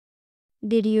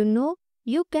Did you know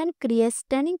you can create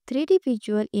stunning 3D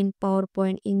visual in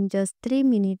PowerPoint in just 3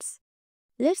 minutes?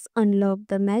 Let's unlock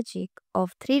the magic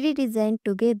of 3D design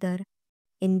together.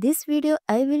 In this video,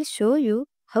 I will show you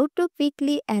how to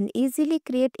quickly and easily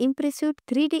create impressive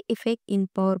 3D effect in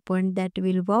PowerPoint that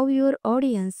will wow your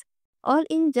audience, all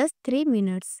in just 3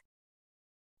 minutes.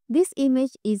 This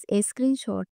image is a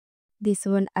screenshot. This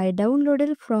one I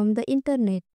downloaded from the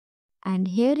internet. And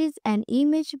here is an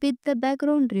image with the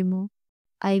background removed.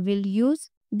 I will use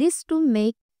this to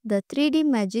make the 3D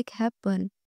magic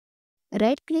happen.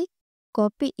 Right click,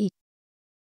 copy it,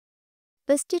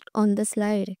 paste it on the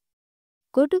slide.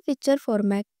 Go to picture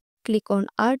format, click on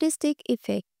artistic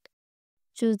effect.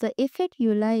 Choose the effect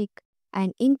you like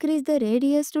and increase the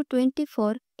radius to 20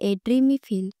 for a dreamy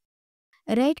feel.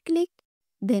 Right click,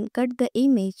 then cut the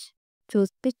image. Choose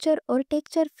picture or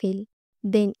texture fill,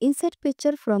 then insert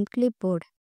picture from clipboard.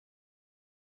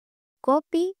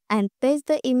 Copy and paste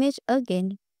the image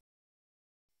again.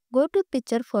 Go to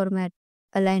picture format,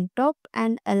 align top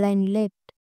and align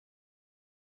left.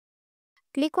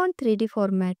 Click on 3D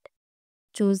format.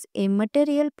 Choose a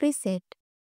material preset.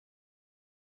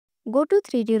 Go to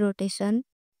 3D rotation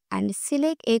and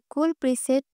select a cool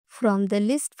preset from the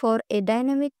list for a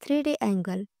dynamic 3D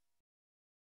angle.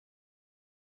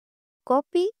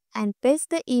 Copy and paste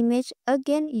the image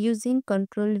again using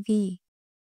Ctrl V.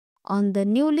 On the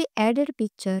newly added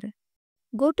picture,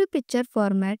 go to picture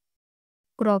format,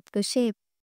 crop the shape.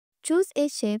 Choose a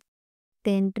shape,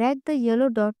 then drag the yellow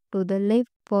dot to the left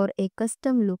for a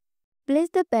custom look. Place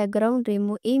the background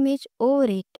remove image over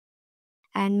it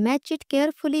and match it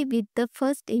carefully with the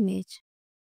first image.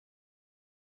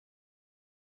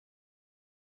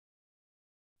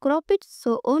 Crop it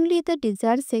so only the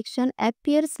desired section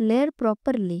appears layered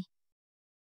properly.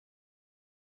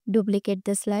 Duplicate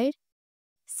the slide.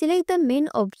 Select the main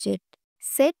object.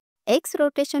 Set X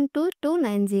rotation to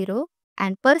 290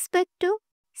 and perspective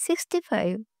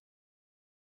 65.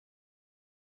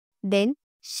 Then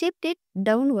shift it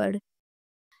downward.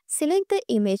 Select the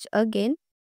image again.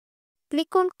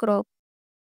 Click on crop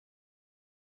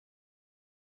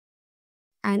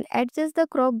and adjust the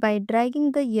crop by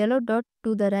dragging the yellow dot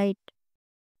to the right.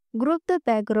 Group the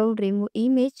background remove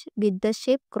image with the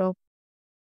shape crop.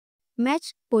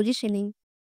 Match positioning.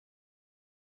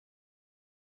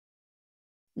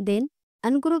 Then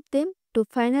ungroup them to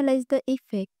finalize the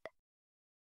effect.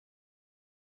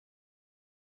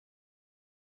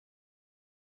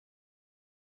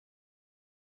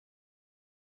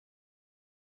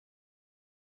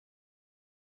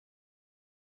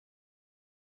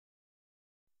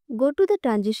 Go to the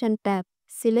Transition tab.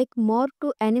 Select More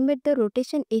to animate the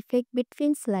rotation effect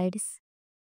between slides.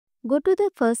 Go to the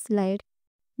first slide.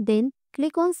 Then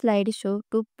click on Slideshow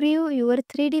to preview your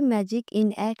 3D magic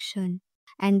in action.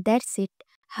 And that's it.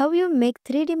 How you make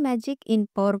 3D magic in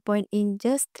PowerPoint in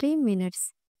just 3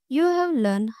 minutes. You have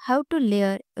learned how to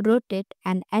layer, rotate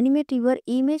and animate your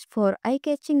image for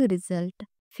eye-catching result.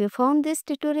 If you found this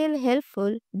tutorial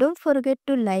helpful, don't forget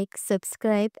to like,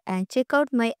 subscribe and check out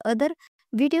my other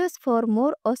videos for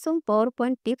more awesome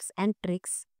PowerPoint tips and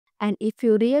tricks. And if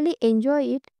you really enjoy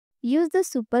it, use the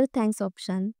super thanks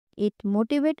option. It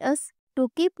motivates us to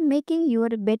keep making your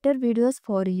better videos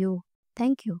for you.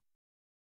 Thank you.